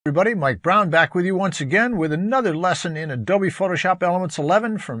Everybody, Mike Brown back with you once again with another lesson in Adobe Photoshop Elements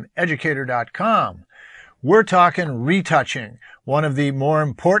 11 from Educator.com. We're talking retouching, one of the more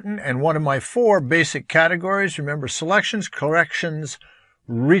important and one of my 4 basic categories. Remember, selections, corrections,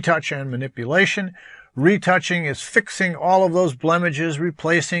 retouch, and manipulation. Retouching is fixing all of those blemishes,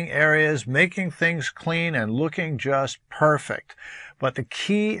 replacing areas, making things clean, and looking just perfect. But the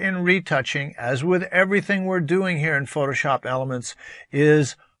key in retouching, as with everything we're doing here in Photoshop Elements,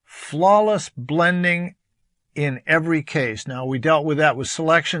 is flawless blending in every case. Now, we dealt with that with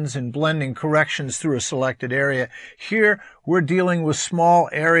selections and blending corrections through a selected area. Here, we're dealing with small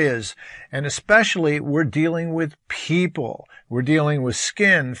areas, and especially we're dealing with people. We're dealing with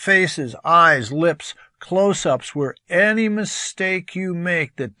skin, faces, eyes, lips, close-ups, where any mistake you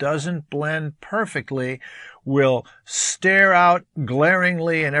make that doesn't blend perfectly will stare out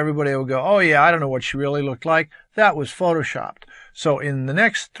glaringly, and everybody will go, oh yeah, I don't know what she really looked like. That was photoshopped. So in the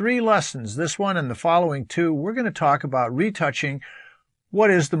next 3 lessons, this one and the following 2, we're going to talk about retouching what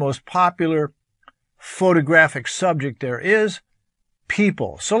is the most popular photographic subject there is,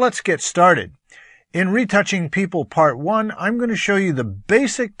 people. So let's get started. In Retouching People Part 1, I'm going to show you the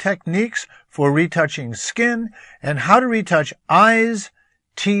basic techniques for retouching skin and how to retouch eyes,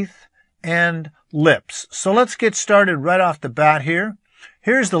 teeth, and lips. So let's get started right off the bat here.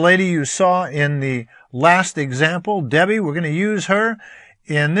 Here's the lady you saw in the last example, Debbie. We're going to use her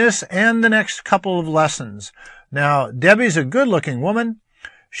in this and the next couple of lessons. Now, Debbie's a good-looking woman.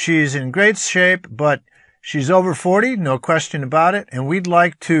 She's in great shape, but she's over 40, no question about it, and we'd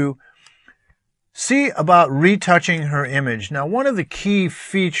like to see about retouching her image. Now, one of the key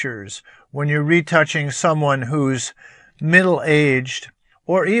features when you're retouching someone who's middle-aged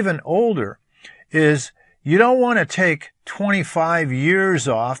or even older is you don't want to take 25 years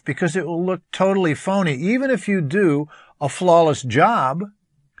off because it will look totally phony. Even if you do a flawless job,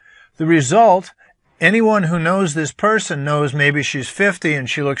 the result, anyone who knows this person knows maybe she's 50 and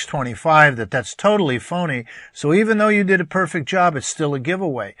she looks 25, that's totally phony. So even though you did a perfect job, it's still a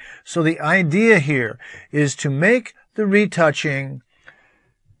giveaway. So the idea here is to make the retouching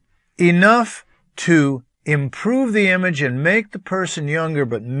enough to improve the image and make the person younger,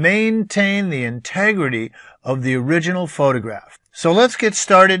 but maintain the integrity of the original photograph. So let's get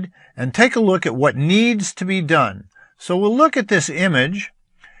started and take a look at what needs to be done. So we'll look at this image,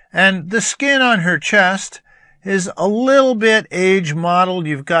 and the skin on her chest is a little bit age modeled.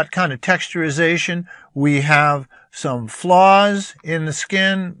 You've got kind of texturization. We have some flaws in the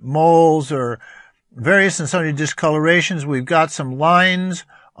skin, moles or various and sundry discolorations. We've got some lines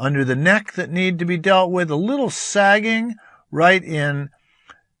under the neck that need to be dealt with, a little sagging right in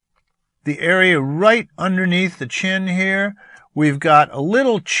the area right underneath the chin here. We've got a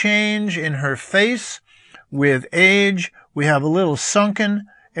little change in her face with age. We have a little sunken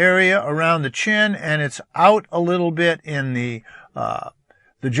area around the chin, and it's out a little bit in the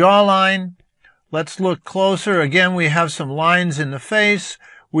jawline. Let's look closer. Again, we have some lines in the face.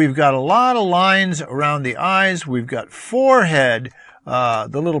 We've got a lot of lines around the eyes. We've got forehead, the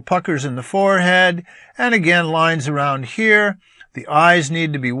little puckers in the forehead, and again, lines around here. The eyes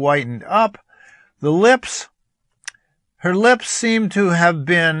need to be whitened up. The lips, her lips seem to have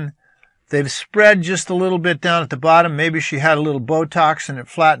been, they've spread just a little bit down at the bottom. Maybe she had a little Botox and it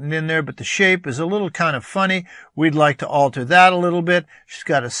flattened in there, but the shape is a little kind of funny. We'd like to alter that a little bit. She's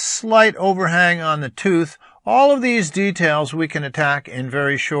got a slight overhang on the tooth. All of these details we can attack in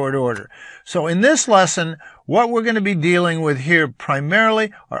very short order. So in this lesson, what we're going to be dealing with here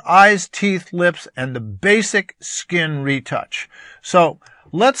primarily are eyes, teeth, lips, and the basic skin retouch. So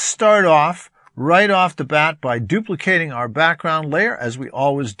let's start off right off the bat by duplicating our background layer, as we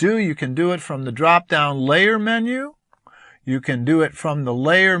always do. You can do it from the drop-down layer menu. You can do it from the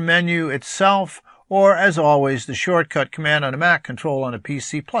layer menu itself, or, as always, the shortcut command on a Mac, Control on a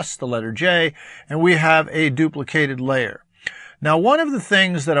PC, plus the letter J, and we have a duplicated layer. Now, one of the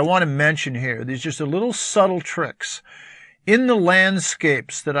things that I want to mention here, these just a little subtle tricks. In the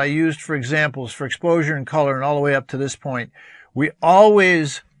landscapes that I used for examples for exposure and color and all the way up to this point, we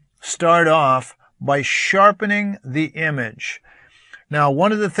always start off by sharpening the image. Now,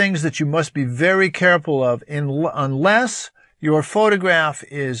 one of the things that you must be very careful of, unless your photograph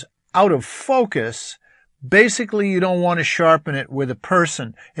is out of focus, basically you don't want to sharpen it with a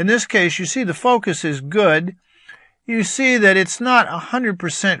person. In this case, you see the focus is good. You see that it's not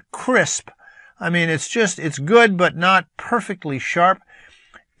 100% crisp. I mean, it's good, but not perfectly sharp.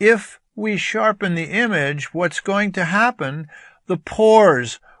 If we sharpen the image, what's going to happen? The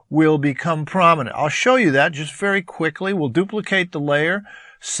pores will become prominent. I'll show you that just very quickly. We'll duplicate the layer,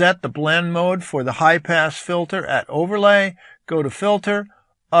 set the blend mode for the high pass filter at overlay, go to filter,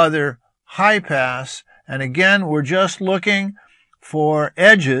 other high pass. And again, we're just looking for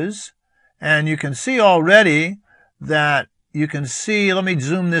edges. And you can see already that you can see, let me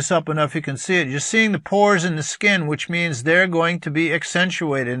zoom this up enough you can see it. You're seeing the pores in the skin, which means they're going to be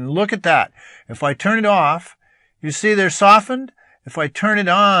accentuated. And look at that. If I turn it off, you see they're softened. If I turn it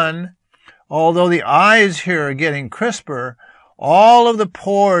on, although the eyes here are getting crisper, all of the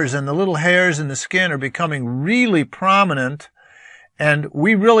pores and the little hairs in the skin are becoming really prominent. And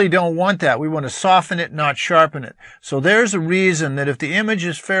we really don't want that. We want to soften it, not sharpen it. So there's a reason that if the image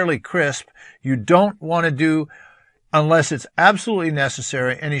is fairly crisp, you don't want to do, unless it's absolutely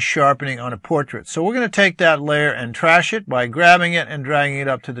necessary, any sharpening on a portrait. So we're going to take that layer and trash it by grabbing it and dragging it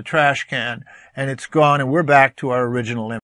up to the trash can, and it's gone, and we're back to our original image.